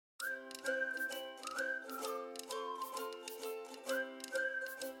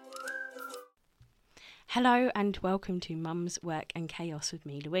Hello and welcome to Mum's Work and Chaos with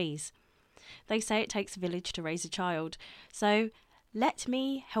me, Louise. They say it takes a village to raise a child, so let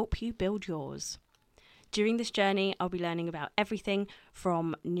me help you build yours. During this journey, I'll be learning about everything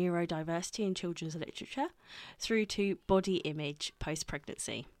from neurodiversity in children's literature through to body image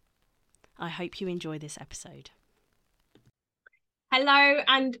post-pregnancy. I hope you enjoy this episode. Hello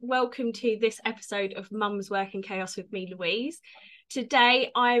and welcome to this episode of Mum's Work and Chaos with me, Louise.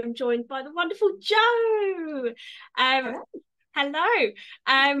 Today I am joined by the wonderful Jo. Hello.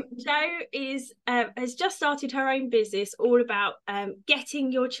 Jo has just started her own business all about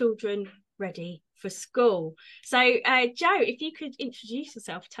getting your children ready for school. So Jo, if you could introduce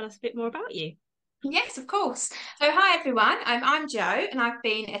yourself, tell us a bit more about you. Yes, of course. So hi everyone, I'm Jo and I've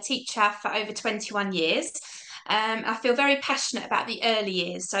been a teacher for over 21 years. I feel very passionate about the early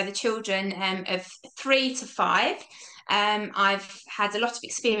years, so the children of 3 to 5. I've had a lot of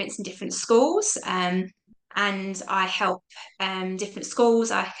experience in different schools, and I help different schools.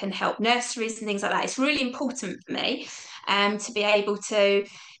 I can help nurseries and things like that. It's really important for me to be able to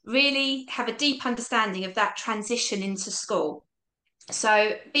really have a deep understanding of that transition into school.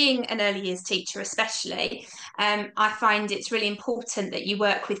 So, being an early years teacher, especially, I find it's really important that you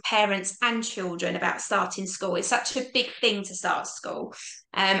work with parents and children about starting school. It's such a big thing to start school,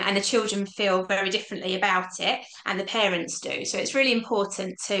 and the children feel very differently about it, and the parents do. So, it's really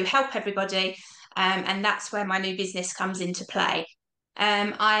important to help everybody, and that's where my new business comes into play.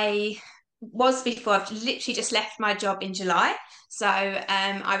 I've literally just left my job in July. So,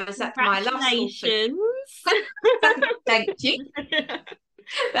 I was at my last school for. Congratulations. Thank you.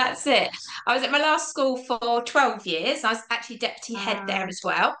 That's it. I was at my last school for 12 years. I was actually deputy head there as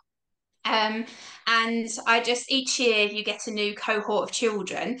well. Um, and I just, each year you get a new cohort of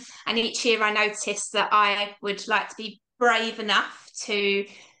children. And each year I noticed that I would like to be brave enough to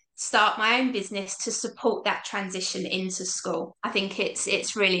start my own business to support that transition into school. I think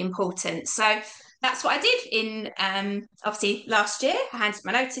it's really important. So that's what I did in obviously last year. I handed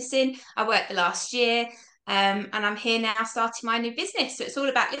my notice in. I worked the last year. And I'm here now starting my new business. So it's all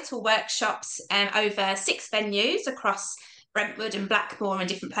about little workshops over 6 venues across Brentwood and Blackmore and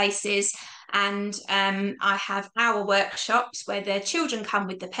different places. And I have our workshops where the children come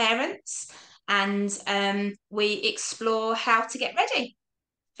with the parents, and we explore how to get ready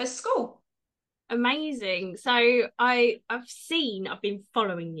for school. Amazing. So I've been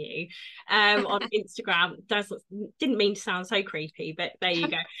following you on Instagram. Didn't mean to sound so creepy, but there you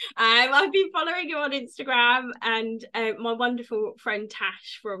go. I've been following you on Instagram, and my wonderful friend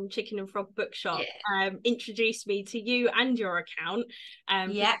Tash from Chicken and Frog Bookshop introduced me to you and your account.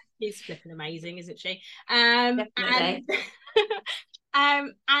 Yeah, she's flipping amazing, isn't she? definitely.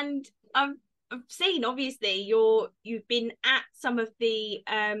 And I've seen, obviously, you've been at some of the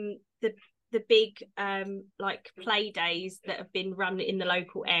big like play days that have been run in the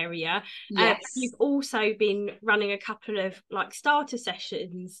local area. Yes. You've also been running a couple of like starter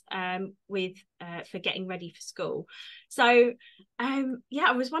sessions with for getting ready for school. So I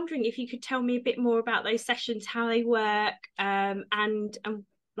was wondering if you could tell me a bit more about those sessions, how they work, and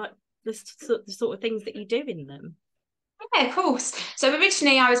like the sort of things that you do in them. Yeah, of course. So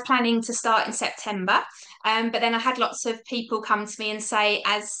originally I was planning to start in September, but then I had lots of people come to me and say,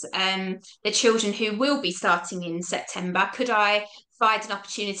 as the children who will be starting in September, could I provide an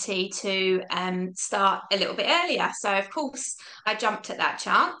opportunity to start a little bit earlier? So of course I jumped at that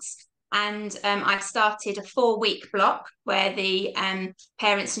chance. And I started a 4-week block where the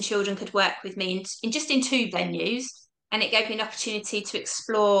parents and children could work with me in 2 venues, and it gave me an opportunity to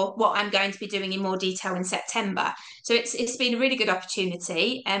explore what I'm going to be doing in more detail in September. So it's been a really good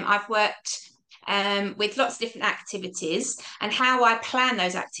opportunity. I've worked with lots of different activities, and how I plan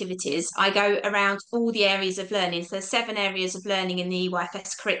those activities, I go around all the areas of learning. So there's 7 areas of learning in the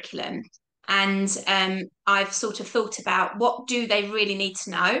EYFS curriculum. And I've sort of thought about what do they really need to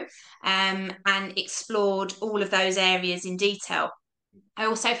know, and explored all of those areas in detail. I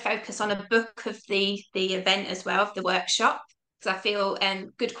also focus on a book of the event as well, of the workshop, because I feel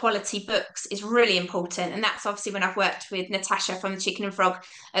good quality books is really important. And that's obviously when I've worked with Natasha from the Chicken and Frog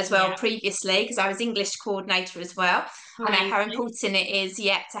as well previously, because I was English coordinator as well. I know how important it is,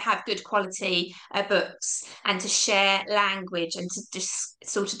 to have good quality books and to share language and to just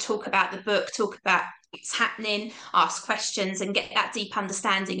sort of talk about the book, talk about what's happening, ask questions and get that deep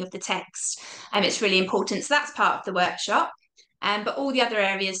understanding of the text. It's really important. So that's part of the workshop. But all the other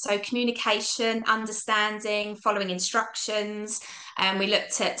areas, so communication, understanding, following instructions, and we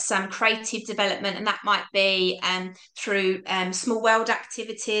looked at some creative development, and that might be through small world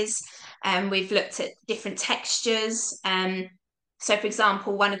activities. We've looked at different textures, So, for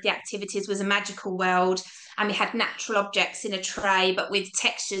example, one of the activities was a magical world, and we had natural objects in a tray, but with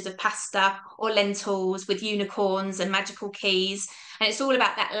textures of pasta or lentils, with unicorns and magical keys. And it's all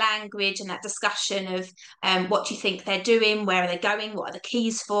about that language and that discussion of what do you think they're doing, where are they going, what are the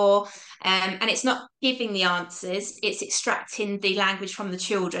keys for? And it's not giving the answers, it's extracting the language from the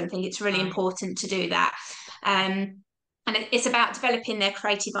children. I think it's really important to do that. And it's about developing their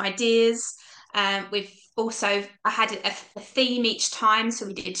creative ideas. We've also, I had a theme each time. So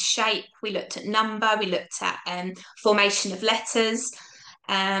we did shape, we looked at number, we looked at formation of letters.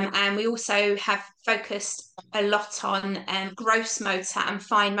 And we also have focused a lot on gross motor and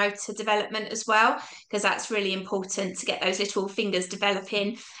fine motor development as well, because that's really important to get those little fingers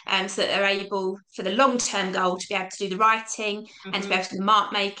developing, so that they're able, for the long-term goal, to be able to do the writing and to be able to do the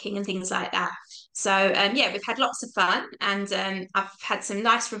mark making and things like that. So yeah, we've had lots of fun, and I've had some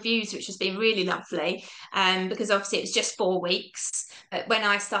nice reviews, which has been really lovely, because obviously it was just 4 weeks. But when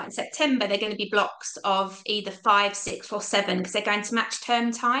I start in September, they're going to be blocks of either 5, 6, or 7, because they're going to match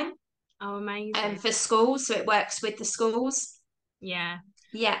term time. Oh, amazing. For schools, so it works with the schools. Yeah.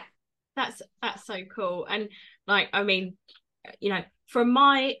 Yeah. That's so cool. And like, I mean, you know, from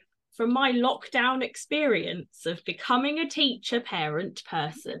my lockdown experience of becoming a teacher, parent,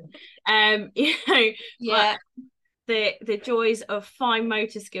 person, you know, Yeah. The joys of fine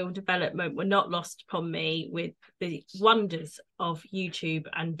motor skill development were not lost upon me with the wonders of YouTube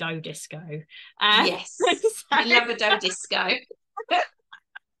and Dough Disco. Yes. So, I love a Dough Disco.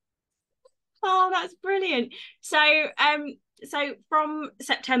 oh, that's brilliant. So from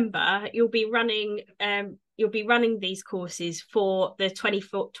September you'll be running these courses for the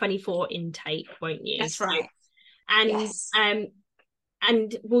 24 intake, won't you? That's right. And yes.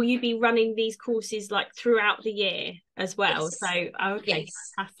 And will you be running these courses like throughout the year as well? Yes. So okay, yes.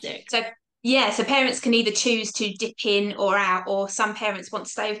 fantastic. So yeah, so parents can either choose to dip in or out, or some parents want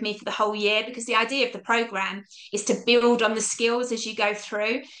to stay with me for the whole year, because the idea of the program is to build on the skills as you go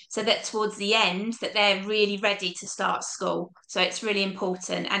through, so that towards the end that they're really ready to start school. So it's really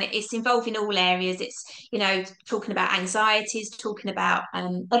important, and it's involving all areas. It's, you know, talking about anxieties, talking about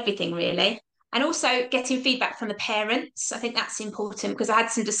everything really. And also getting feedback from the parents. I think that's important, because I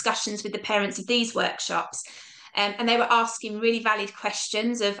had some discussions with the parents of these workshops, and they were asking really valid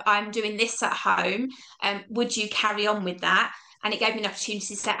questions of, I'm doing this at home, would you carry on with that? And it gave me an opportunity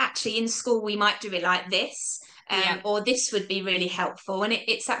to say, actually, in school, we might do it like this, or this would be really helpful. And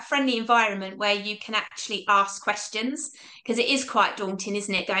it's that friendly environment where you can actually ask questions, because it is quite daunting,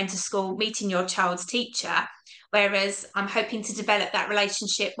 isn't it, going to school, meeting your child's teacher. Whereas I'm hoping to develop that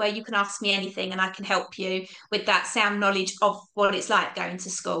relationship where you can ask me anything and I can help you with that sound knowledge of what it's like going to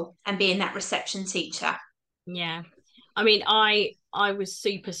school and being that reception teacher. Yeah, I mean, I was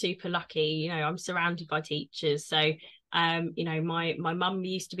super lucky. You know, I'm surrounded by teachers. So you know, my mum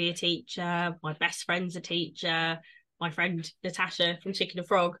used to be a teacher, my best friend's a teacher, my friend Natasha from Chicken and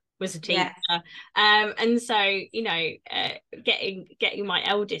Frog was a teacher. And so, you know, getting my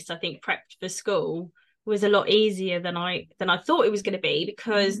eldest, I think, prepped for school was a lot easier than I thought it was going to be,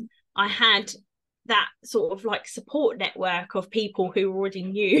 because I had that sort of like support network of people who already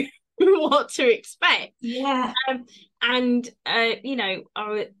knew what to expect. Yeah. And you know,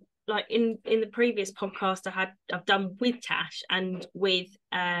 I like in the previous podcast I've done with Tash and with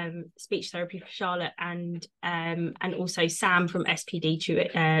speech therapy for Charlotte, and also Sam from SPD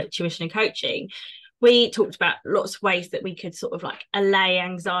tuition and coaching. We talked about lots of ways that we could sort of like allay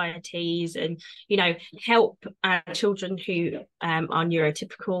anxieties and, you know, help children who are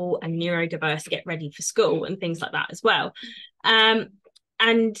neurotypical and neurodiverse get ready for school and things like that as well.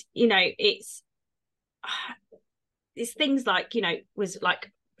 And, you know, it's things like, you know, was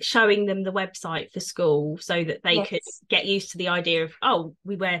like showing them the website for school so that they could get used to the idea of, oh,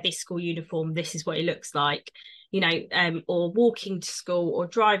 we wear this school uniform, this is what it looks like, you know, or walking to school or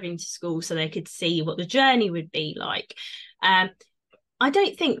driving to school so they could see what the journey would be like. I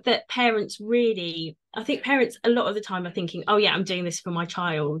don't think that parents really, I think parents a lot of the time are thinking, oh yeah, I'm doing this for my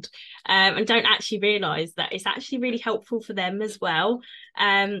child, and don't actually realise that it's actually really helpful for them as well.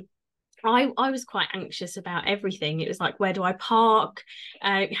 I was quite anxious about everything. It was like, where do I park?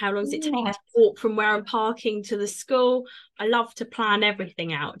 How long does it take to walk from where I'm parking to the school? I love to plan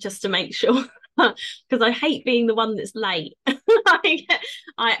everything out just to make sure, because I hate being the one that's late. I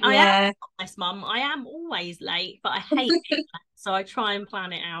am honest, mum. I am always late, but I hate it. So I try and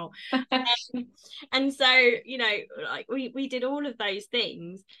plan it out. And so, you know, like we did all of those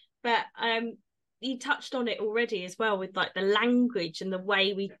things, but you touched on it already as well, with like the language and the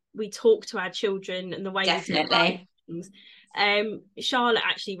way we talk to our children and the way we do things. Charlotte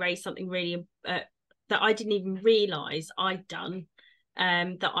actually raised something really that I didn't even realise I'd done,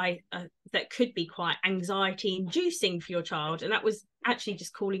 that could be quite anxiety inducing for your child, and that was actually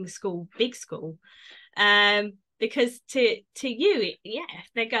just calling school big school. Because to you,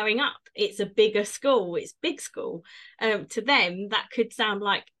 they're going up, it's a bigger school, it's big school. To them, that could sound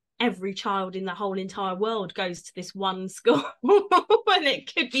like every child in the whole entire world goes to this one school, and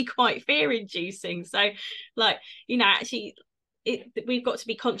it could be quite fear inducing. So, like, actually, we've got to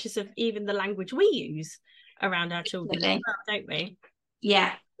be conscious of even the language we use around our children, as well, don't we?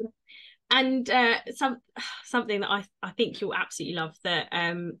 Yeah. And something that I think you'll absolutely love that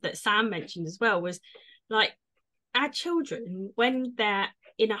that Sam mentioned as well was, like, our children, when they're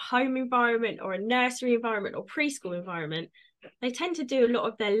in a home environment or a nursery environment or preschool environment, they tend to do a lot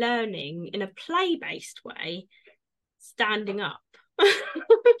of their learning in a play-based way, standing up.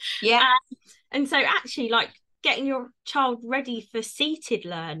 Yeah. And so actually, like, getting your child ready for seated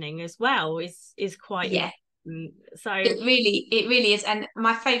learning as well is quite important. So it really is. And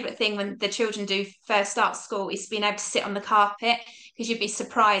my favorite thing when the children do first start school is being able to sit on the carpet, because you'd be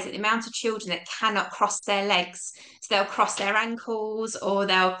surprised at the amount of children that cannot cross their legs. So they'll cross their ankles, or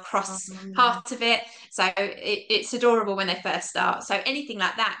they'll cross part of it. So it's adorable when they first start. So anything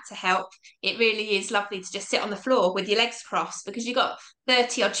like that to help, it really is lovely to just sit on the floor with your legs crossed, because you've got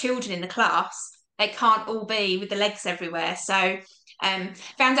 30 odd children in the class. They can't all be with the legs everywhere. So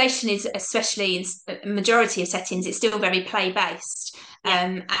foundation is, especially in a majority of settings, it's still very play based.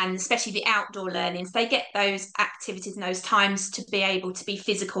 And especially the outdoor learnings, they get those activities and those times to be able to be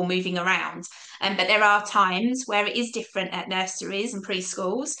physical, moving around. But there are times where it is different at nurseries and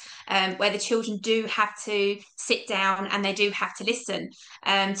preschools, where the children do have to sit down and they do have to listen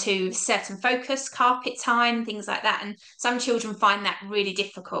to certain focus, carpet time, things like that. And some children find that really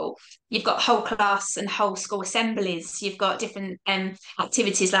difficult. You've got whole class and whole school assemblies. You've got different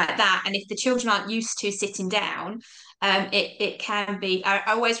activities like that. And if the children aren't used to sitting down, it can be. I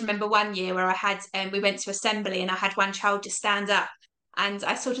always remember one year where I had, we went to assembly and I had one child just stand up, and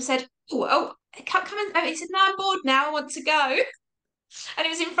I sort of said, "Oh, come in." He said, "No, I'm bored now. I want to go." And it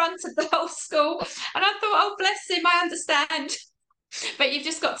was in front of the whole school, and I thought, "Oh, bless him. I understand." But you've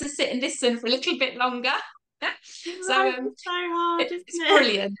just got to sit and listen for a little bit longer. So hard, it's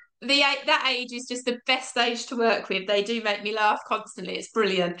brilliant. That age is just the best age to work with. They do make me laugh constantly. It's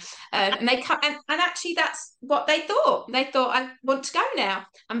brilliant. And they come, and actually that's what they thought. They thought, "I want to go now.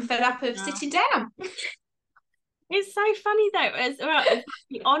 I'm fed up of sitting down." It's so funny though, as well, as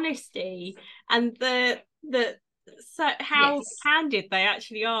the honesty and the so how candid they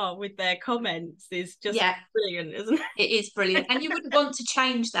actually are with their comments is just brilliant, isn't it? It is brilliant. And you wouldn't want to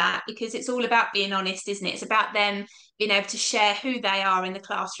change that, because it's all about being honest, isn't it? It's about them being able to share who they are in the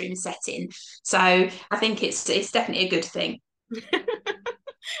classroom setting. So I think it's definitely a good thing.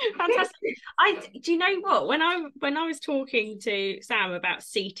 Fantastic. Do you know what? When I was talking to Sam about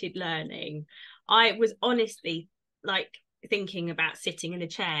seated learning, I was honestly, like, thinking about sitting in a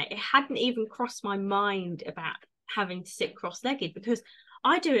chair. It hadn't even crossed my mind about having to sit cross-legged, because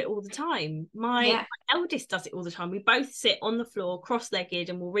I do it all the time. My eldest does it all the time. We both sit on the floor cross-legged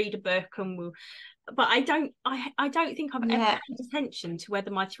and we'll read a book, and but I don't think I've ever paid attention to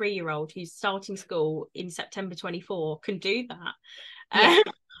whether my 3-year-old, who's starting school in September 24, can do that.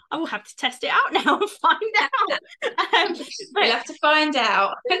 I will have to test it out now and find out. We'll have to find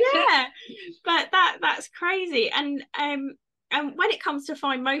out. But that's crazy. And when it comes to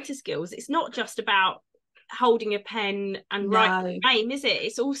fine motor skills, it's not just about holding a pen and writing a name, is it?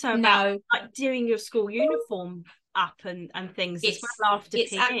 It's also about like doing your school uniform up and things as well after PE.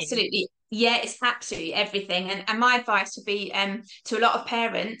 It's absolutely everything. And my advice would be to a lot of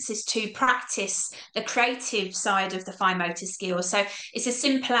parents is to practice the creative side of the fine motor skills. So it's as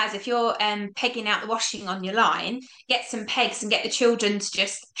simple as, if you're pegging out the washing on your line, get some pegs and get the children to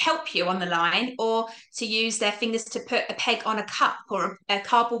just help you on the line, or to use their fingers to put a peg on a cup or a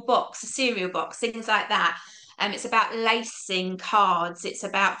cardboard box, a cereal box, things like that. It's about lacing cards. It's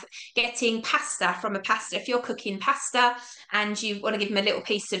about getting pasta from a pasta. If you're cooking pasta and you want to give them a little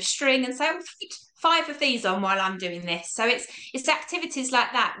piece of string and say, "Oh, 5 of these on while I'm doing this." So it's activities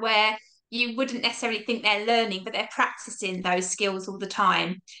like that where you wouldn't necessarily think they're learning, but they're practicing those skills all the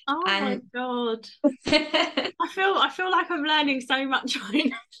time. My God. I feel like I'm learning so much right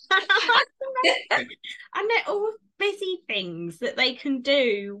now. And they're all busy things that they can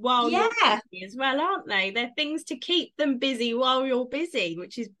do while you're busy as well, aren't they? They're things to keep them busy while you're busy,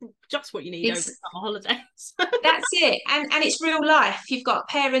 which is just what you need over summer holidays. That's it. And it's real life. You've got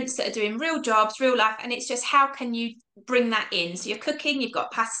parents that are doing real jobs, real life, and it's just, how can you bring that in. So you're cooking, you've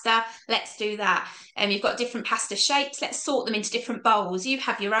got pasta, let's do that. You've got different pasta shapes, let's sort them into different bowls. You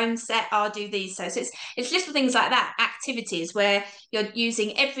have your own set, I'll do these. So it's little things like that, activities where you're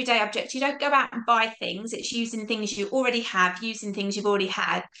using everyday objects. You don't go out and buy things, it's using things you already have, using things you've already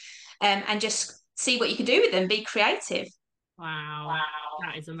had, and just see what you can do with them, be creative. Wow,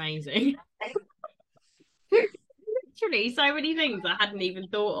 that is amazing. Literally so many things I hadn't even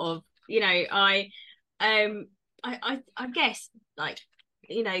thought of. I guess, like,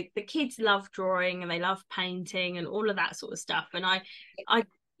 the kids love drawing and they love painting and all of that sort of stuff, and I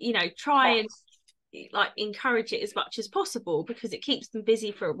try and like encourage it as much as possible because it keeps them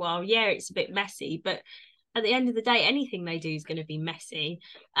busy for a while. Yeah, it's a bit messy, but at the end of the day, anything they do is going to be messy.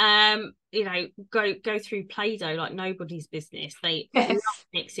 Go through Play-Doh like nobody's business. They love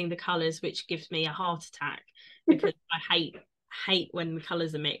mixing the colours, which gives me a heart attack because I hate when the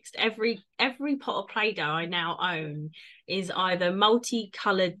colours are mixed. Every pot of Play-Doh I now own is either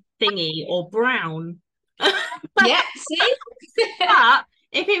multicoloured thingy or brown. Yeah, see? But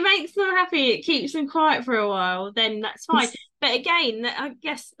if it makes them happy, it keeps them quiet for a while, then that's fine. But again, I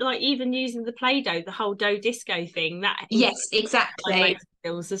guess, like, even using the Play-Doh, the whole dough disco thing, that Yes, exactly. motor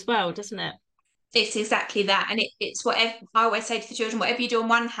skills as well, doesn't it? It's exactly that. And it's whatever I always say to the children, whatever you do on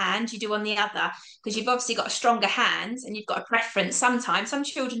one hand, you do on the other, because you've obviously got a stronger hand and you've got a preference sometimes. Some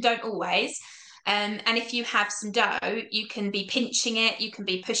children don't always. And if you have some dough, you can be pinching it, you can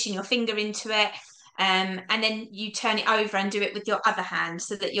be pushing your finger into it, and then you turn it over and do it with your other hand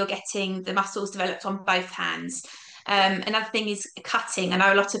so that you're getting the muscles developed on both hands. Another thing is cutting. I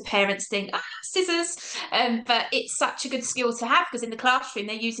know a lot of parents think, scissors, but it's such a good skill to have because in the classroom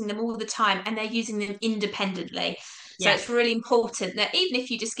they're using them all the time and they're using them independently. So Yeah. it's really important that even if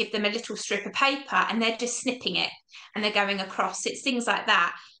you just give them a little strip of paper and they're just snipping it and they're going across, it's things like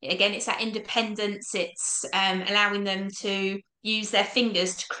that. Again, it's that independence. It's allowing them to use their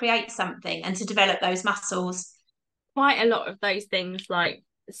fingers to create something and to develop those muscles. Quite a lot of those things, like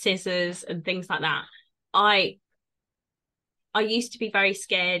scissors and things like that, I used to be very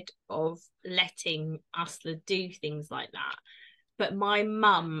scared of letting Usla do things like that. But my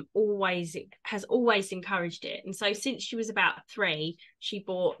mum has always encouraged it. And so since she was about 3, she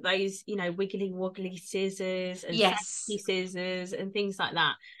bought those, wiggly woggly scissors and Yes. safety scissors and things like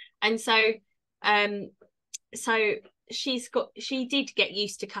that. And so she did get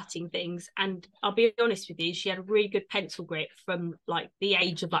used to cutting things, and I'll be honest with you, she had a really good pencil grip from like the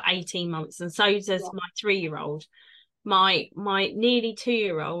age of like 18 months, and so does my 3-year-old. My nearly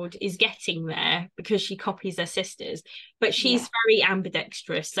 2-year-old is getting there because she copies her sisters, but she's very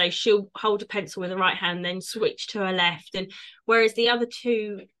ambidextrous, so she'll hold a pencil with her right hand, then switch to her left, and whereas the other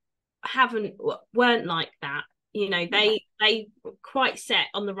two weren't like that. They were quite set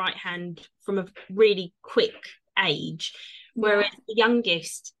on the right hand from a really quick age, whereas the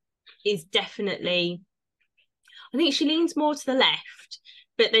youngest is definitely, I think she leans more to the left,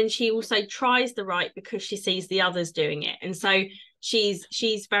 but then she also tries the right because she sees the others doing it, and so she's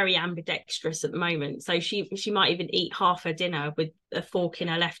very ambidextrous at the moment. So she might even eat half her dinner with a fork in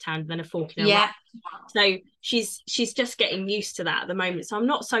her left hand, then a fork in her right. So she's just getting used to that at the moment. So I'm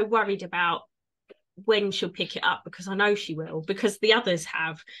not so worried about when she'll pick it up because I know she will, because the others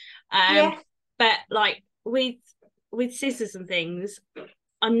have. But like with scissors and things,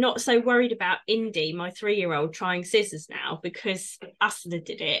 I'm not so worried about Indy, my 3-year-old, trying scissors now because Usla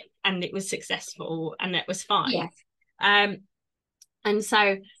did it and it was successful and it was fine. And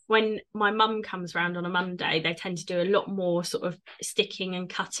so when my mum comes round on a Monday, they tend to do a lot more sort of sticking and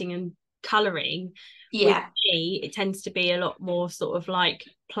cutting and colouring. With me, it tends to be a lot more sort of like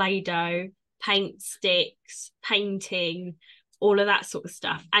Play-Doh, paint sticks, painting, all of that sort of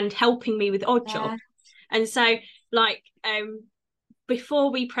stuff, and helping me with odd jobs. And so, like,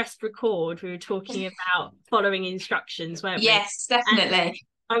 before we pressed record, we were talking about following instructions, weren't we? Yes, definitely. And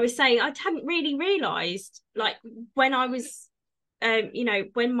I was saying I hadn't really realised, like, when I was,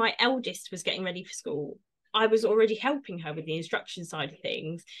 when my eldest was getting ready for school, I was already helping her with the instruction side of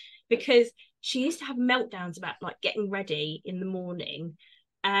things, because she used to have meltdowns about like getting ready in the morning,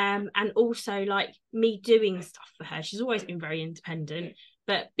 and also like me doing stuff for her. She's always been very independent,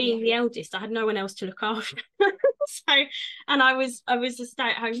 but being the eldest, I had no one else to look after. So, and I was a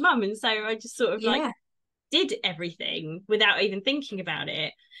stay-at-home mum, and so I just sort of like did everything without even thinking about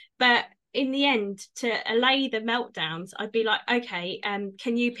it. But in the end, to allay the meltdowns, I'd be like, okay,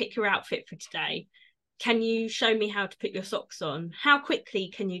 can you pick your outfit for today? Can you show me how to put your socks on? How quickly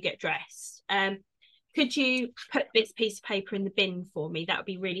can you get dressed? Could you put this piece of paper in the bin for me? That would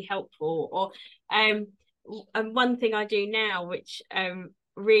be really helpful. Or and one thing I do now, which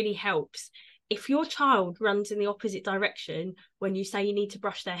really helps, if your child runs in the opposite direction when you say you need to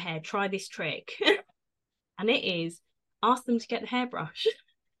brush their hair, try this trick. And it is, ask them to get the hairbrush.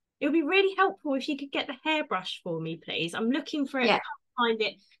 It would be really helpful if you could get the hairbrush for me, please. I'm looking for it. Yeah. I can't find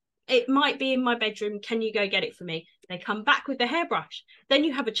it. It might be in my bedroom. Can you go get it for me? They come back with the hairbrush. Then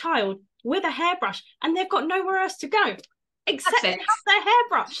you have a child with a hairbrush and they've got nowhere else to go except to have their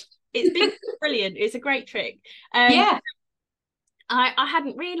hairbrush. It's been brilliant. It's a great trick. Yeah. I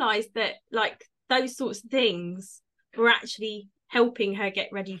hadn't realised that like those sorts of things were actually helping her get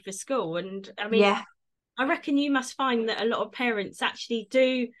ready for school. And I mean, yeah. I reckon you must find that a lot of parents actually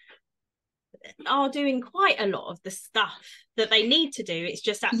are doing quite a lot of the stuff that they need to do. It's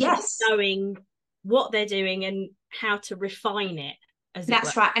just actually knowing what they're doing and how to refine it.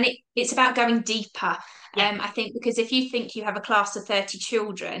 That's right. And it's about going deeper. Yeah. I think because if you think you have a class of 30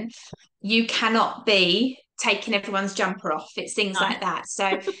 children, you cannot be taking everyone's jumper off. It's things like that.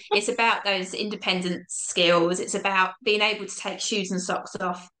 So it's about those independent skills. It's about being able to take shoes and socks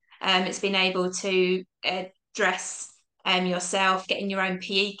off. It's being able to dress yourself, getting your own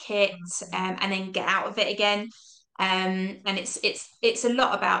PE kit, and then get out of it again. And it's a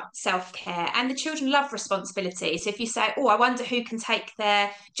lot about self-care, and the children love responsibility. So if you say, oh, I wonder who can take their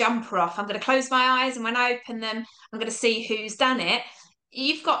jumper off, I'm going to close my eyes, and when I open them I'm going to see who's done it.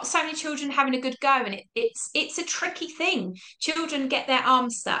 You've got so many children having a good go, and it's a tricky thing. Children get their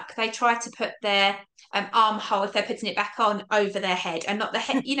arms stuck, they try to put their armhole, if they're putting it back on, over their head and not the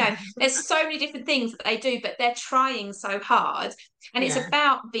head. There's so many different things that they do, but they're trying so hard. And it's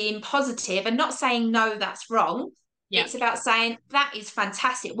about being positive and not saying no, that's wrong. It's about saying that is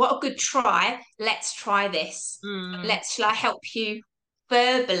fantastic, what a good try, let's try this. Shall I help you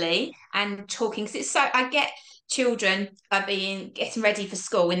verbally and talking? Because it's so, I get children are getting ready for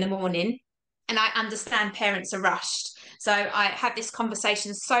school in the morning, and I understand parents are rushed. So I have this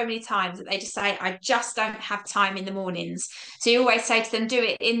conversation so many times that they just say, I just don't have time in the mornings. So you always say to them, do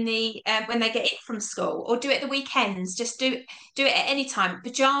it in the when they get in from school, or do it the weekends. Just do it at any time.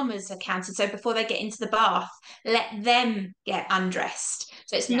 Pajamas are counted. So before they get into the bath, let them get undressed.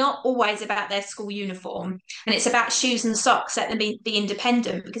 So it's not always about their school uniform, and it's about shoes and socks. Let them be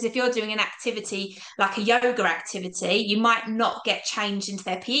independent, because if you're doing an activity like a yoga activity, you might not get changed into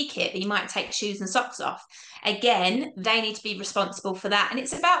their PE kit, but you might take shoes and socks off. Again, they need to be responsible for that. And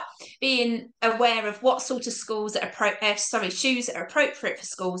it's about being aware of what sort of shoes that are appropriate for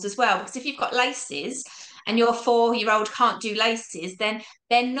schools as well. Because if you've got laces and your 4-year-old can't do laces, then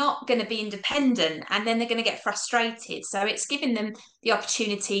they're not going to be independent, and then they're going to get frustrated. So it's giving them the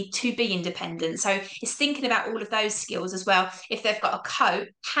opportunity to be independent. So it's thinking about all of those skills as well. If they've got a coat,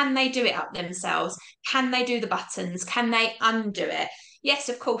 can they do it up themselves? Can they do the buttons? Can they undo it? Yes,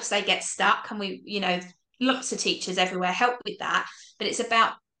 of course they get stuck, and lots of teachers everywhere help with that, but it's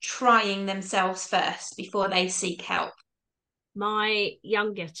about trying themselves first before they seek help. My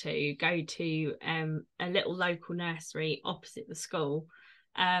younger two go to a little local nursery opposite the school,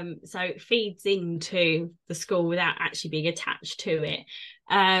 so it feeds into the school without actually being attached to it,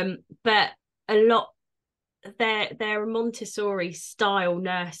 but a lot, they're a Montessori style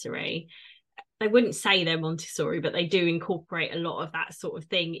nursery. They wouldn't say they're Montessori, but they do incorporate a lot of that sort of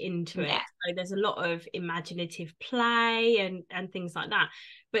thing into it. So there's a lot of imaginative play and things like that.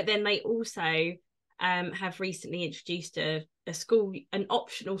 But then they also have recently introduced an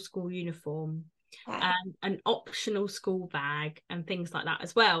optional school uniform, an optional school bag, and things like that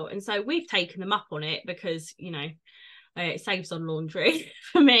as well. And so we've taken them up on it because, it saves on laundry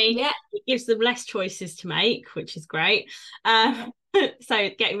for me. Yeah. It gives them less choices to make, which is great. So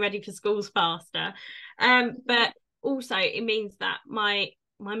getting ready for school's faster. But also it means that my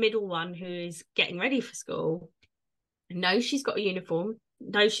middle one, who is getting ready for school, knows she's got a uniform,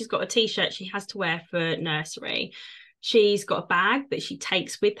 knows she's got a t-shirt she has to wear for nursery. She's got a bag that she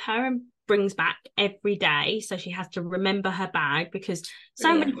takes with her and brings back every day, so she has to remember her bag, because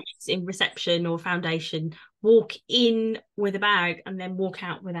so many kids in reception or foundation walk in with a bag and then walk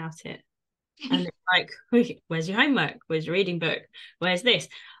out without it. And it's like, where's your homework? Where's your reading book? Where's this?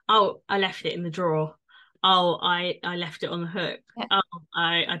 Oh, I left it in the drawer. Oh, I left it on the hook. Oh,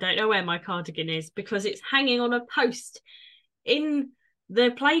 I don't know where my cardigan is, because it's hanging on a post in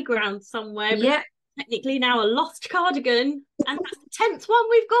the playground somewhere. Yeah. Technically now a lost cardigan, and that's the 10th one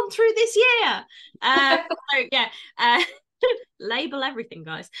we've gone through this year. So yeah, label everything,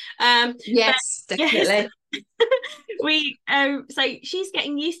 guys. Yes, definitely. Yes. We so she's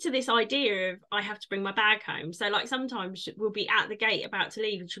getting used to this idea of, I have to bring my bag home. So like sometimes we'll be at the gate about to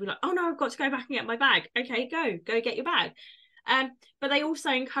leave and she'll be like, oh no, I've got to go back and get my bag. Okay, go get your bag. But they also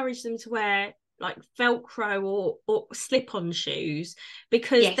encourage them to wear like Velcro or slip-on shoes,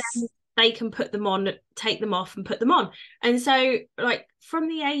 because then they can put them on, take them off and put them on. And so like from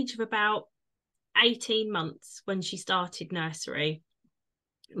the age of about 18 months when she started nursery,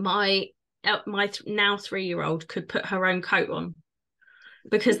 my now 3-year-old could put her own coat on,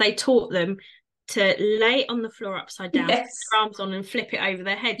 because they taught them to lay it on the floor upside down, Yes. put their arms on and flip it over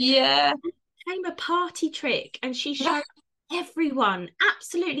their head. Yeah. It became a party trick, and she showed everyone,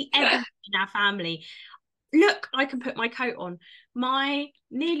 absolutely everyone in our family, look, I can put my coat on. My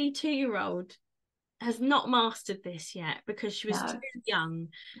nearly 2-year-old has not mastered this yet because she was too young.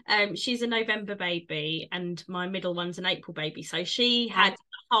 She's a November baby and my middle one's an April baby, so she had a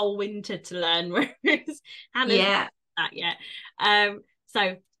whole winter to learn, whereas Hannah's not that yet.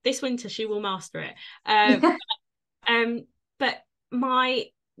 So this winter she will master it. But my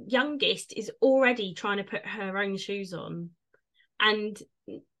youngest is already trying to put her own shoes on, and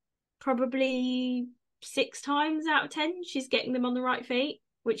probably 6 times out of 10 she's getting them on the right feet,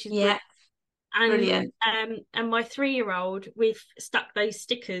 which is brilliant. Brilliant. And my 3-year-old, we've stuck those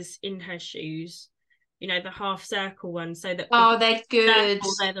stickers in her shoes, you know, the half circle ones, so that they're good,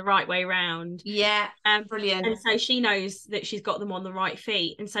 they're the right way round. Brilliant. And so she knows that she's got them on the right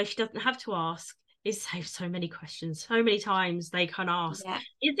feet, and so she doesn't have to ask. It saves so many questions. So many times they can ask,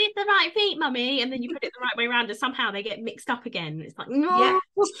 is it the right feet, mummy? And then you put it the right way around and somehow they get mixed up again. It's like, no.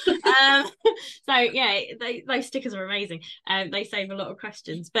 So yeah, those stickers are amazing. They save a lot of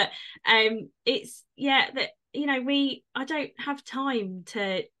questions. But it's that, you know, I don't have time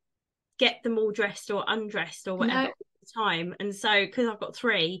to get them all dressed or undressed or whatever all the time. And so because I've got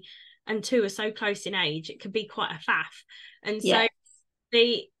 3 and 2 are so close in age, it can be quite a faff. And so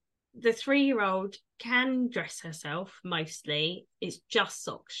the 3-year-old can dress herself mostly. It's just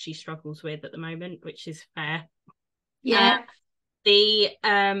socks she struggles with at the moment, which is fair. My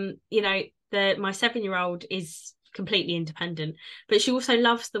 7-year-old is completely independent, but she also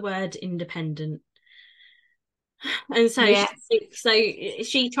loves the word independent. And so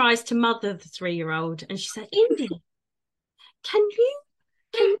she tries to mother the 3-year-old, and she said, Indy, can you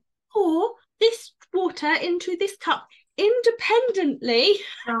pour this water into this cup independently?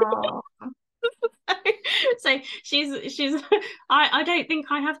 So she's I don't think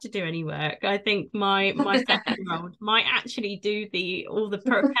I have to do any work. I think my 7-year-old might actually do all the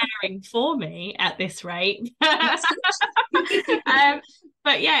preparing for me at this rate. But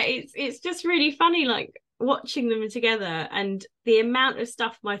yeah, it's just really funny, like watching them together, and the amount of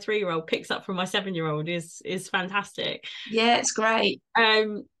stuff my 3-year-old picks up from my 7-year-old is fantastic. It's great.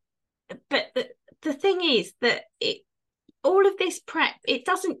 But the thing is that all of this prep, it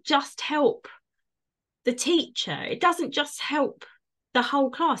doesn't just help the teacher, it doesn't just help the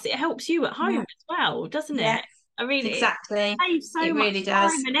whole class, it helps you at home as well, doesn't it? I mean, exactly. It saves so much time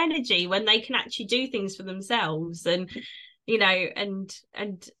and energy when they can actually do things for themselves, and you know, and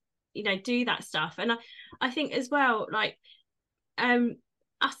you know, do that stuff. And I think as well, like Asla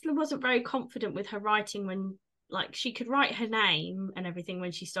wasn't very confident with her writing when, like, she could write her name and everything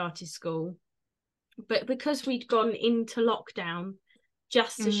when she started school, but because we'd gone into lockdown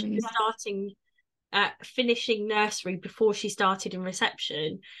just as she was finishing nursery before she started in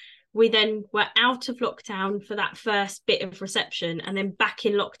reception, we then were out of lockdown for that first bit of reception, and then back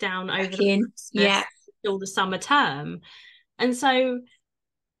in lockdown over till the summer term. And so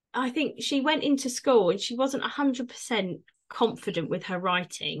I think she went into school and she wasn't 100% confident with her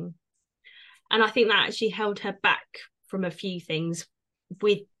writing, and I think that actually held her back from a few things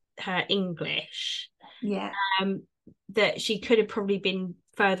with her English that she could have probably been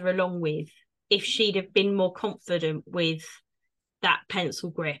further along with if she'd have been more confident with that pencil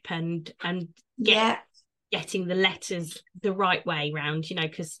grip and getting the letters the right way round, you know,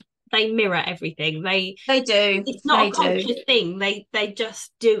 because they mirror everything. They do. It's not a conscious thing. They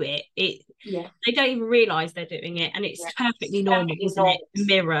just do it. They don't even realise they're doing it, and it's perfectly normal, isn't it, to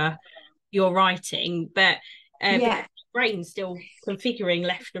mirror your writing, but the brain's still configuring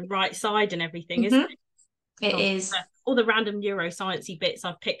left and right side and everything, isn't it? It is. All the random neuroscience-y bits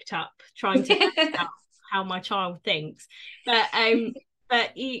I've picked up trying to figure out how my child thinks. But I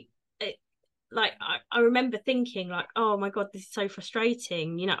remember thinking, like, oh my God, this is so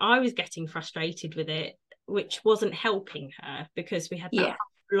frustrating. You know, I was getting frustrated with it, which wasn't helping her because we had that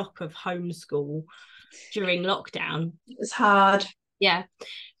block of homeschool during lockdown. It was hard. Yeah.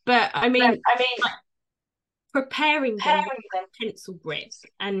 But I mean like, preparing them with pencil grip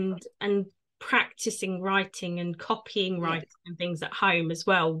and practicing writing and copying writing and things at home as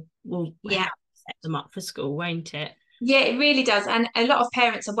well will help set them up for school, won't it? Yeah, it really does. And a lot of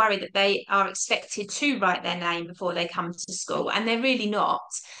parents are worried that they are expected to write their name before they come to school, and they're really not.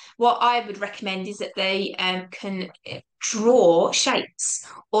 what I would recommend is that they can draw shapes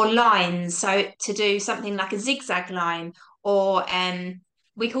or lines. So to do something like a zigzag line, or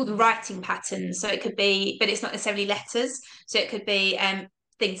we call them writing patterns. So it could be, but it's not necessarily letters. So it could be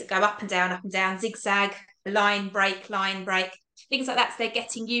things that go up and down, zigzag, line break, things like that. So they're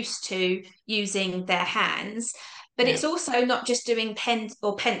getting used to using their hands. But Yeah. it's also not just doing pen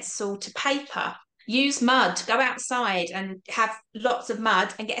or pencil to paper. Use mud, go outside and have lots of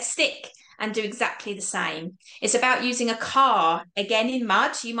mud and get a stick and do exactly the same. It's about using a car again in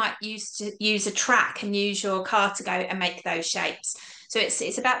mud. You might use a track and use your car to go and make those shapes. So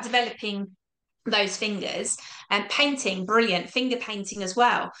it's about developing those fingers, and painting, brilliant, finger painting as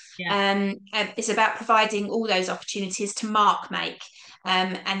well. Yeah. It's about providing all those opportunities to mark make.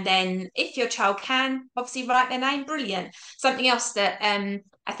 And then if your child can obviously write their name, brilliant. Something else that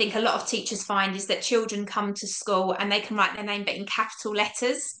I think a lot of teachers find is that children come to school and they can write their name but in capital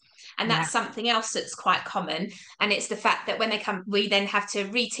letters. And Yeah. that's something else that's quite common. And it's the fact that when they come, we then have to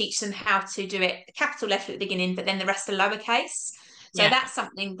reteach them how to do it capital letter at the beginning, but then the rest are lowercase. So Yeah. that's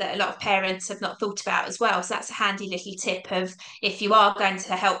something that a lot of parents have not thought about as well. So that's a handy little tip of, if you are going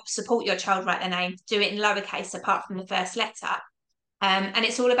to help support your child write their name, do it in lowercase apart from the first letter. And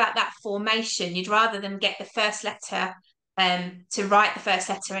it's all about that formation. You'd rather them get the first letter, to write the first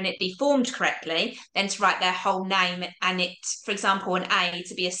letter and it be formed correctly, than to write their whole name and it, for example, an A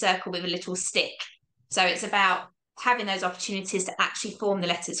to be a circle with a little stick. So it's about having those opportunities to actually form the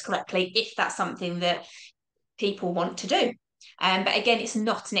letters correctly, if that's something that people want to do. But again, it's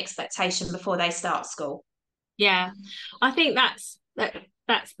not an expectation before they start school. Yeah. I think that's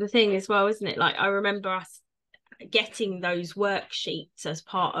the thing as well, isn't it? Like, I remember us getting those worksheets as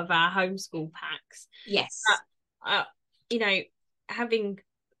part of our homeschool packs. Yes. You know, having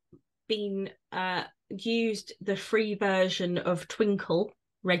been used the free version of Twinkle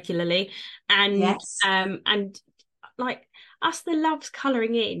regularly, and Yes. and like, Asta loves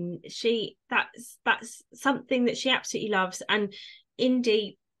colouring in. That's something that she absolutely loves. And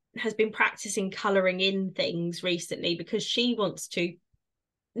Indy has been practicing colouring in things recently because she wants to.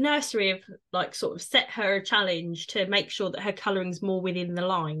 Nursery have like sort of set her a challenge to make sure that her colouring's more within the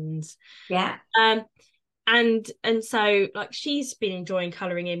lines. Yeah. And so like she's been enjoying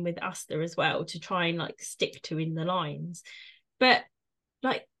colouring in with Asta as well, to try and like stick to in the lines. But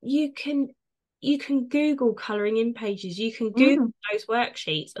like you can Google colouring in pages, you can Google those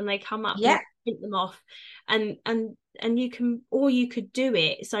worksheets and they come up, Yeah. and print them off, and you can, or you could do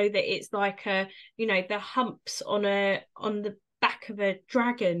it so that it's like a, the humps on the back of a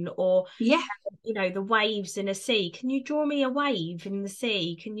dragon, or Yeah. the waves in a sea. Can you draw me a wave in the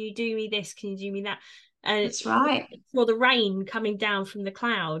sea? Can you do me this? Can you do me that? That's right. For the rain coming down from the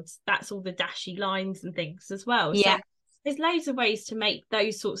clouds, that's all the dashy lines and things as well. So Yeah. there's loads of ways to make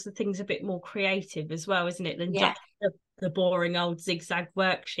those sorts of things a bit more creative as well, isn't it, than Yeah. just the boring old zigzag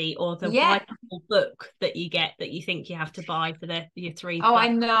worksheet, or the Yeah. white book that you get that you think you have to buy for your three Oh, books I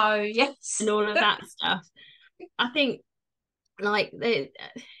know. Yes. and all of that stuff. I think like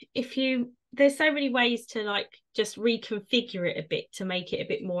if you there's so many ways to like just reconfigure it a bit to make it a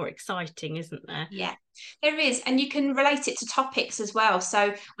bit more exciting, isn't there? Yeah, there is. And you can relate it to topics as well.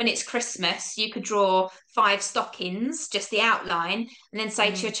 So when it's Christmas, you could draw 5 stockings, just the outline, and then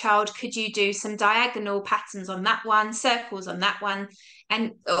say to your child, could you do some diagonal patterns on that one, circles on that one,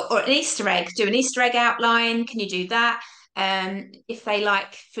 and or an Easter egg, do an Easter egg outline. Can you do that? If they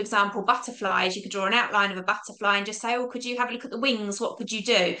like, for example, butterflies, you could draw an outline of a butterfly and just say, oh, could you have a look at the wings? What could you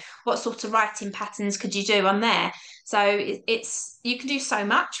do? What sort of writing patterns could you do on there? So it's you can do so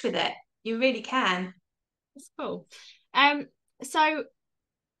much with it. You really can. That's cool. So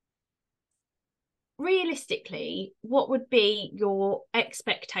realistically, what would be your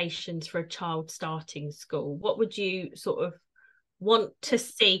expectations for a child starting school? What would you sort of want to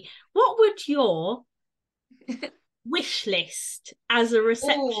see? What would your wish list as a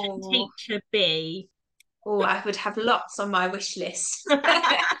reception teacher be? Oh, I would have lots on my wish list.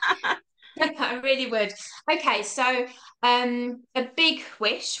 I really would. Okay, so a big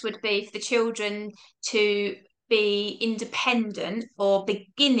wish would be for the children to be independent, or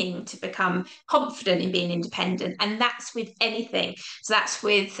beginning to become confident in being independent. And that's with anything. So that's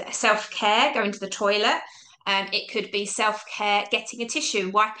with self-care, going to the toilet. It could be self-care, getting a tissue,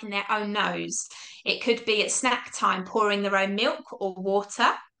 wiping their own nose. It could be at snack time, pouring their own milk or water.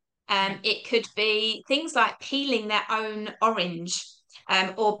 It could be things like peeling their own orange,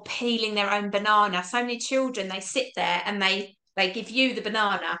 or peeling their own banana. So many children, they sit there and they give you the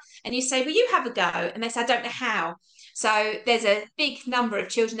banana and you say, will you have a go? And they say, I don't know how. So there's a big number of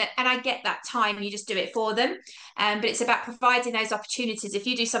children and I get that time, you just do it for them. But it's about providing those opportunities. If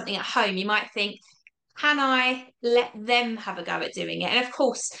you do something at home, you might think, can I let them have a go at doing it? And of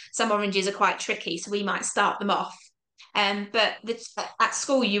course, some oranges are quite tricky, so we might start them off. But at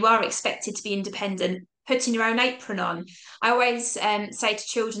school, you are expected to be independent, putting your own apron on. I always say to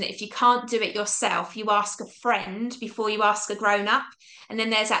children that if you can't do it yourself, you ask a friend before you ask a grown up. And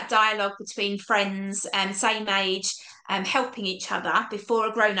then there's that dialogue between friends, same age, helping each other before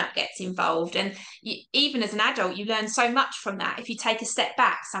a grown up gets involved. And even as an adult, you learn so much from that if you take a step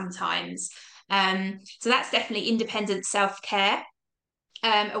back sometimes. So that's definitely independent self care.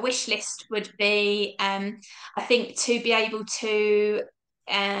 A wish list would be, I think, to be able to,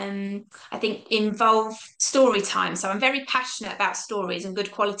 I think, involve story time. So I'm very passionate about stories and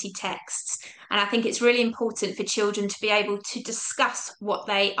good quality texts. And I think it's really important for children to be able to discuss what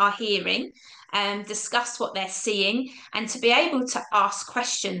they are hearing and discuss what they're seeing and to be able to ask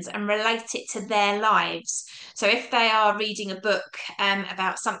questions and relate it to their lives. So if they are reading a book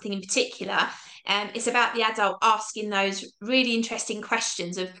about something in particular, it's about the adult asking those really interesting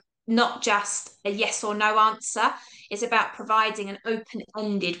questions of not just a yes or no answer. It's about providing an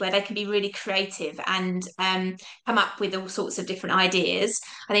open-ended where they can be really creative and come up with all sorts of different ideas.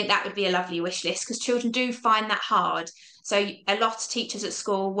 I think that would be a lovely wish list because children do find that hard. So a lot of teachers at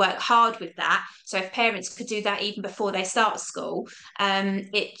school work hard with that. So if parents could do that even before they start school,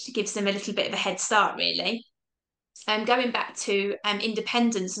 it gives them a little bit of a head start, really. Going back to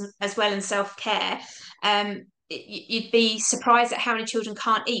independence as well and self-care, you'd be surprised at how many children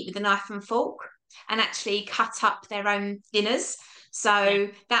can't eat with a knife and fork and actually cut up their own dinners. So Yeah.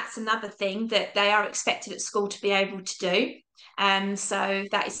 that's another thing that they are expected at school to be able to do. So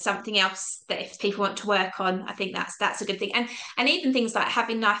that is something else that if people want to work on, I think that's a good thing. And even things like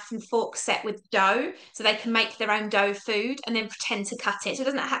having knife and fork set with dough, so they can make their own dough food and then pretend to cut it. So it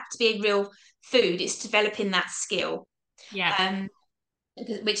doesn't have to be a real food; it's developing that skill, Yeah. um,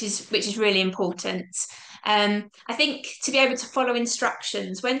 which is really important. I think to be able to follow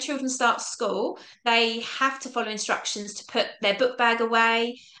instructions when children start school, they have to follow instructions to put their book bag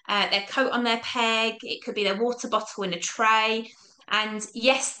away, their coat on their peg. It could be their water bottle in a tray. And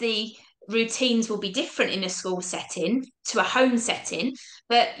yes, the routines will be different in a school setting to a home setting,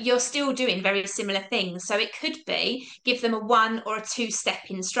 but you're still doing very similar things. So it could be give them a 1 or 2 step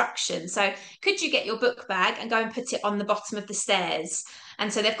instruction. So could you get your book bag and go and put it on the bottom of the stairs?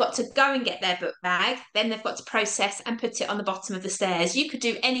 And so they've got to go and get their book bag, then they've got to process and put it on the bottom of the stairs. You could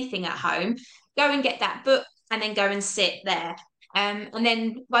do anything at home, go and get that book and then go and sit there. And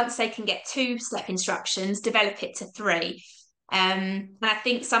then once they can get 2 step instructions, develop it to 3. And I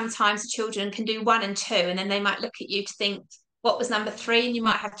think sometimes the children can do 1 and 2, and then they might look at you to think, what was number 3? And you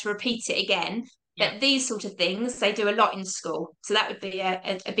might have to repeat it again. Yeah. But these sort of things, they do a lot in school. So that would be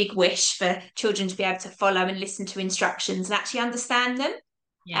a big wish for children to be able to follow and listen to instructions and actually understand them,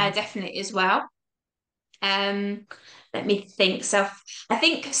 Yeah. definitely as well. Um, Let me think. So I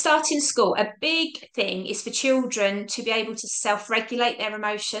think starting school, a big thing is for children to be able to self-regulate their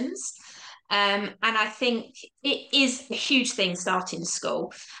emotions. And I think it is a huge thing starting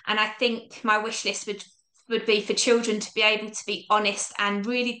school. And I think my wish list would be for children to be able to be honest and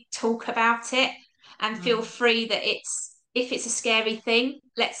really talk about it and feel Mm. free that it's if it's a scary thing,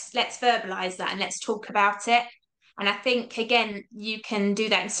 let's verbalize that and let's talk about it. And I think again, you can do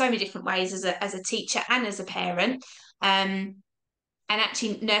that in so many different ways as a teacher and as a parent. And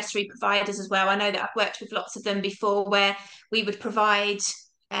actually nursery providers as well. I know that I've worked with lots of them before where we would provide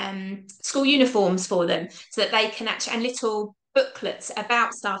school uniforms for them so that they can actually, and little booklets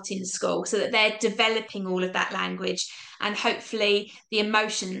about starting school so that they're developing all of that language, and hopefully the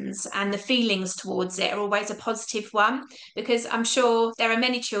emotions and the feelings towards it are always a positive one, because I'm sure there are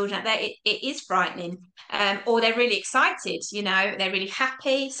many children out there it is frightening, or they're really excited, they're really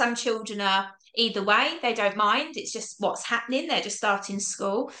happy. Some children are either way, they don't mind, it's just what's happening, they're just starting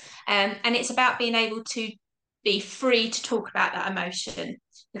school, and it's about being able to be free to talk about that emotion.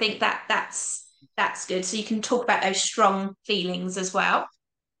 I think that's good, so you can talk about those strong feelings as well.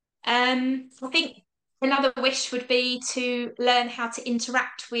 I think another wish would be to learn how to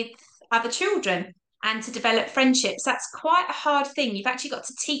interact with other children and to develop friendships. That's quite a hard thing. You've actually got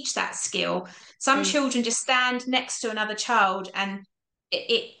to teach that skill. Some Mm. children just stand next to another child and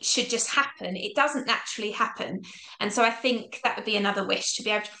it should just happen. It doesn't naturally happen. And so I think that would be another wish, to be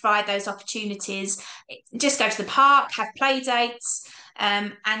able to provide those opportunities. Just go to the park, have play dates,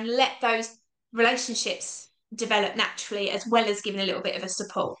 and let those relationships develop naturally, as well as giving a little bit of a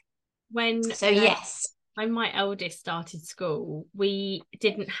support. When So yes. when my eldest started school, we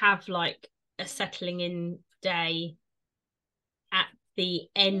didn't have like a settling in day the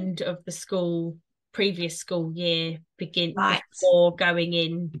end of the previous school year begin Right. before going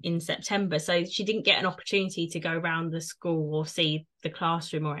in September. So she didn't get an opportunity to go around the school or see the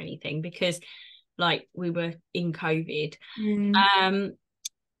classroom or anything because like we were in COVID. Mm.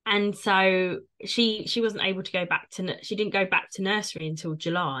 And so she wasn't able to she didn't go back to nursery until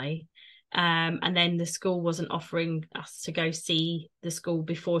July. And then the school wasn't offering us to go see the school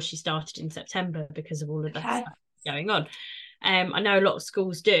before she started in September because of all of that stuff going on. I know a lot of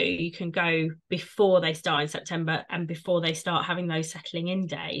schools do. You can go before they start in September and before they start having those settling in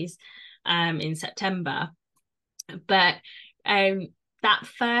days in September. But that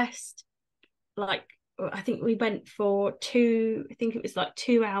first, like, I think we went for I think it was like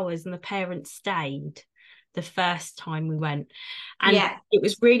 2 hours, and the parents stayed the first time we went. And it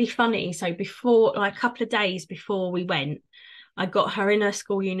was really funny. So before, like a couple of days before we went, I got her in her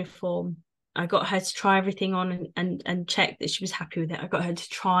school uniform. I got her to try everything on and check that she was happy with it. I got her to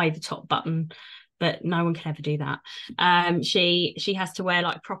try the top button, but no one can ever do that. She has to wear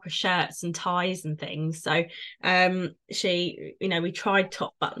like proper shirts and ties and things. So she, we tried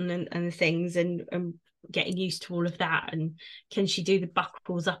top button and things and getting used to all of that. And can she do the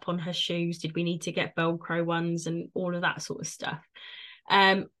buckles up on her shoes? Did we need to get Velcro ones and all of that sort of stuff?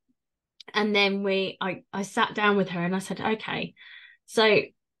 And then I sat down with her and I said, okay, so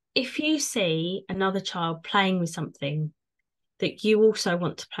if you see another child playing with something that you also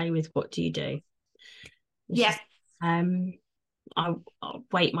want to play with, what do you do? Yeah. I'll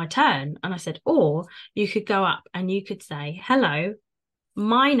wait my turn. And I said, or you could go up and you could say, hello,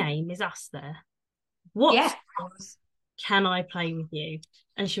 my name is Asta. What can I play with you?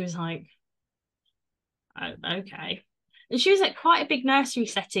 And she was like, oh, okay. And she was at quite a big nursery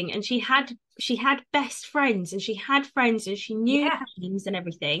setting, and she had best friends, and she had friends, and she knew the names and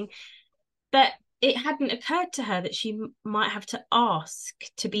everything. But it hadn't occurred to her that she might have to ask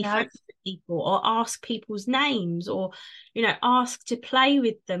to be friends with people, or ask people's names, or ask to play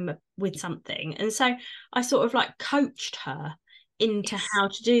with them with something. And so I sort of like coached her into how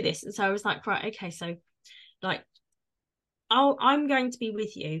to do this. And so I was like, right, okay, so like I'm going to be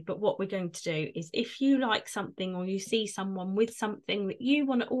with you, but what we're going to do is if you like something or you see someone with something that you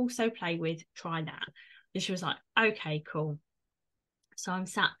want to also play with, try that. And she was like, okay, cool. So I'm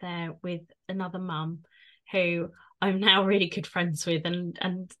sat there with another mum who I'm now really good friends with,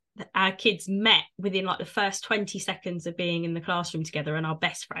 and our kids met within like the first 20 seconds of being in the classroom together and are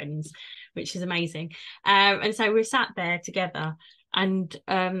best friends, which is amazing. And so we're sat there together, and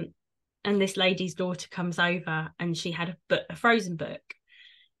this lady's daughter comes over and she had a Frozen book,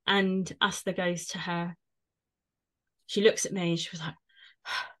 and Asta goes to her. She looks at me and she was like,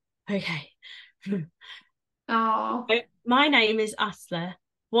 okay. Oh, my name is Asta.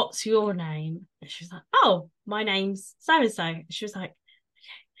 What's your name? And she was like, oh, my name's so-and-so. She was like,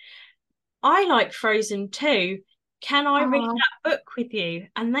 okay. I like Frozen too. Can I read that book with you?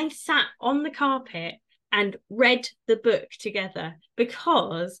 And they sat on the carpet and read the book together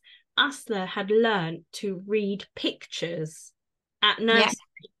because Asla had learned to read pictures at nursery,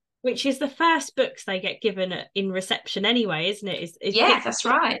 which is the first books they get given in reception anyway, isn't it? Is that's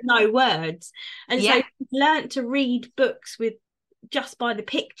right. No words. And so learned to read books with just by the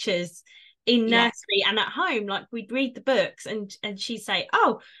pictures in nursery and at home. Like we'd read the books and she'd say,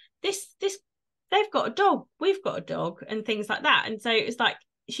 oh, this they've got a dog, we've got a dog, and things like that. And so it was like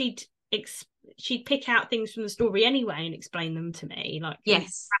she'd pick out things from the story anyway and explain them to me, like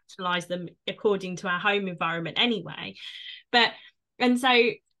rationalize them according to our home environment anyway. And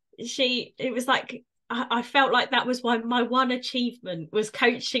so it was like I felt like that was my one achievement, was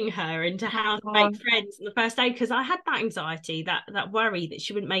coaching her into how to make friends on the first day, because I had that anxiety, that worry that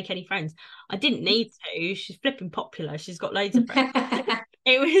she wouldn't make any friends. I didn't need to. She's flipping popular. She's got loads of friends.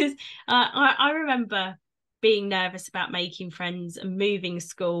 It was I remember being nervous about making friends and moving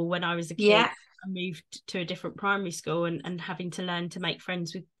school when I was a kid. I moved to a different primary school and having to learn to make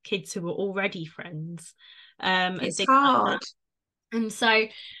friends with kids who were already friends. It's hard. Like and so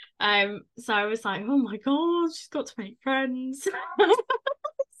I was like, oh my god, she's got to make friends.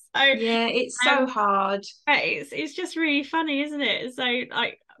 It's so hard. It's just really funny, isn't it? So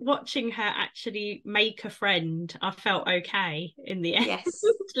like watching her actually make a friend, I felt okay in the end. Yes.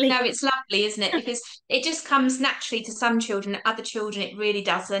 No, it's lovely, isn't it? Because it just comes naturally to some children, other children it really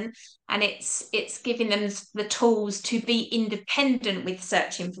doesn't. And it's giving them the tools to be independent with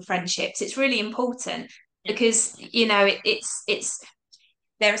searching for friendships. It's really important because it's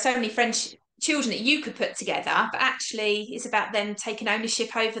there are so many children that you could put together, but actually it's about them taking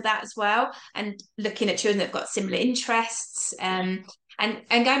ownership over that as well, and looking at children that have got similar interests. And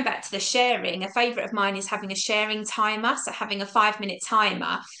going back to the sharing, a favourite of mine is having a sharing timer. So having a 5 minute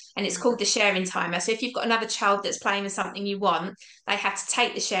timer, and it's called the sharing timer. So if you've got another child that's playing with something you want, they have to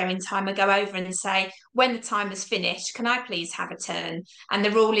take the sharing timer, go over and say, when the timer's finished, can I please have a turn? And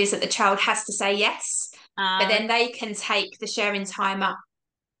the rule is that the child has to say yes, but then they can take the sharing timer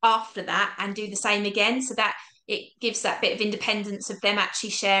after that and do the same again. So that it gives that bit of independence of them actually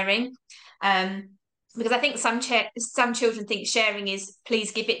sharing. Because I think some children think sharing is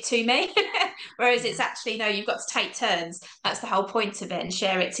please give it to me, whereas it's actually no, you've got to take turns. That's the whole point of it, and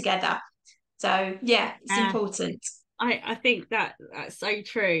share it together. So yeah, it's important. I think that's so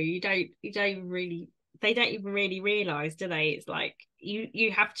true. You don't really, they don't even really realize, do they? It's like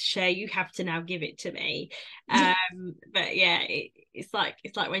you have to share, you have to now give it to me. But yeah, it's like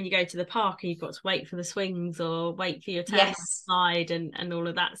when you go to the park and you've got to wait for the swings or wait for your turn on the slide and all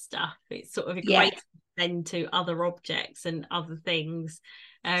of that stuff. It's sort of equates then to other objects and other things.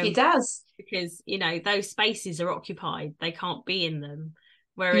 It does, because those spaces are occupied, they can't be in them,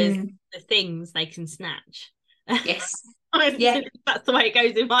 whereas the things they can snatch. Yes. Yeah, that's the way it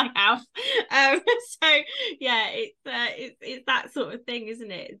goes in my house. So yeah, it's that sort of thing,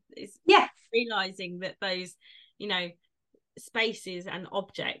 isn't it? It's realizing that those spaces and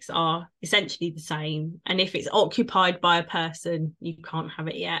objects are essentially the same, and if it's occupied by a person, you can't have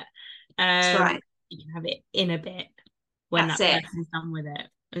it yet. That's right. You can have it in a bit when that person's done with it.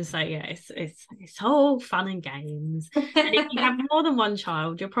 And so yeah, it's all fun and games. And if you have more than one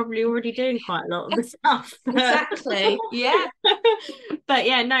child, you're probably already doing quite a lot of the stuff. Exactly. Yeah. But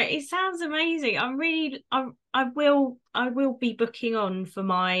yeah, no, it sounds amazing. I will be booking on for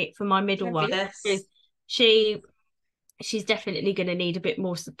my middle one, because she's definitely going to need a bit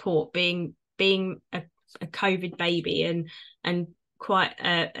more support, being a COVID baby and quite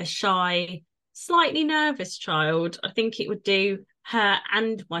a shy, slightly nervous child. I think it would do her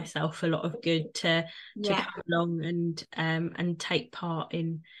and myself a lot of good to come along and take part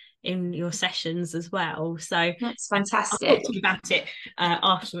in your sessions as well. So that's fantastic. I'll talk to you about it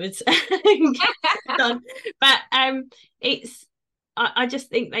afterwards. But it's I just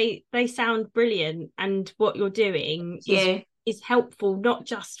think they sound brilliant, and what you're doing is helpful, not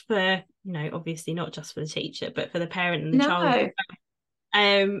just for obviously not just for the teacher, but for the parent and the child.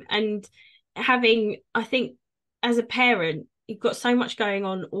 And having, I think, as a parent, you've got so much going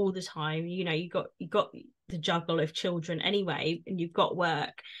on all the time. You've got the juggle of children anyway, and you've got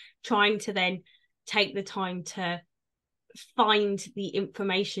work. Trying to then take the time to find the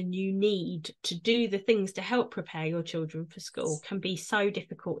information you need to do the things to help prepare your children for school can be so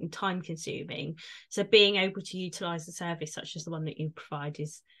difficult and time consuming. So being able to utilize a service such as the one that you provide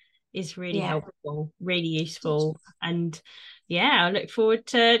is really helpful, really useful. And I look forward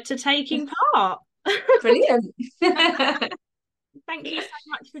to taking part. Brilliant. Thank you so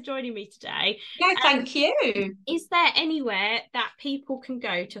much for joining me today. No, thank you. Is there anywhere that people can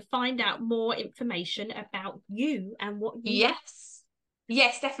go to find out more information about you and what you do?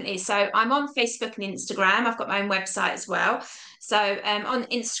 Yes, definitely. So I'm on Facebook and Instagram. I've got my own website as well. So on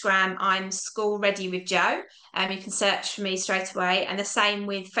Instagram, I'm School Ready with Jo. You can search for me straight away. And the same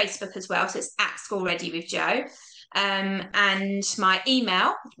with Facebook as well. So it's at School Ready with Jo. And my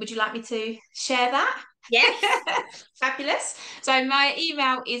email, would you like me to share that? Yes. Fabulous. So my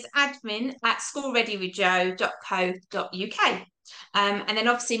email is admin@schoolreadywithjo.co.uk. And then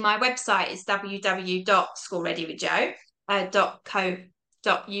obviously my website is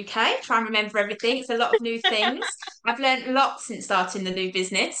www.schoolreadywithjo.co.uk. Try and remember everything. It's a lot of new things. I've learned a lot since starting the new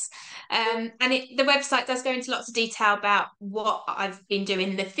business. And the website does go into lots of detail about what I've been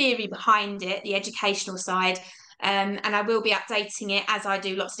doing, the theory behind it, the educational side. And I will be updating it as I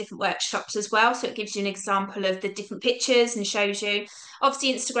do lots of different workshops as well. So it gives you an example of the different pictures and shows you,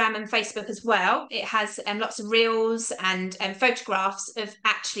 obviously, Instagram and Facebook as well. It has lots of reels and photographs of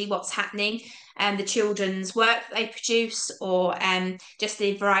actually what's happening and the children's work that they produce, or just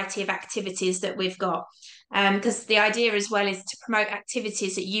the variety of activities that we've got. Because the idea as well is to promote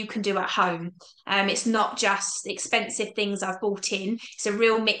activities that you can do at home. It's not just expensive things I've bought in. It's a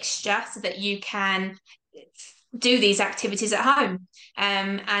real mixture so that you can do these activities at home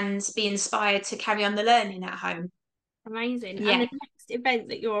and be inspired to carry on the learning at home. Amazing. And the next event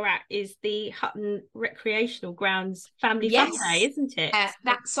that you're at is the Hutton Recreational Grounds Family Fun Day, isn't it?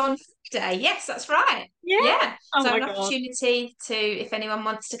 That's on Friday. Yes, that's right. Yeah. Oh, so an opportunity to, if anyone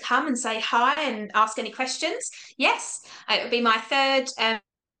wants to come and say hi and ask any questions. Yes, it will be my third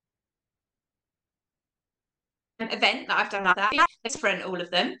event that I've done like that. It's different, all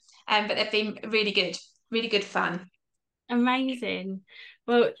of them, but they've been really good fun. Amazing.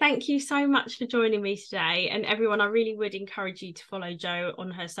 Well, thank you so much for joining me today. And everyone, I really would encourage you to follow Jo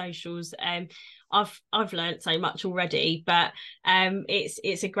on her socials. I've learned so much already, but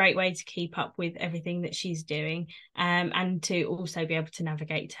it's a great way to keep up with everything that she's doing, and to also be able to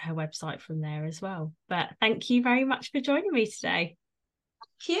navigate to her website from there as well. But thank you very much for joining me today.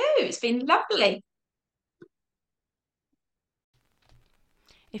 Thank you. It's been lovely.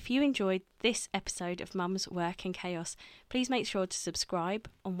 If you enjoyed this episode of Mum's Work and Chaos, please make sure to subscribe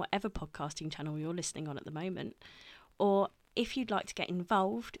on whatever podcasting channel you're listening on at the moment. Or if you'd like to get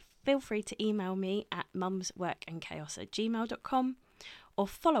involved, feel free to email me at mumsworkandchaos@gmail.com or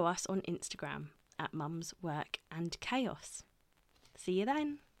follow us on Instagram at mumsworkandchaos. See you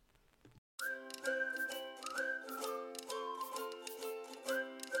then.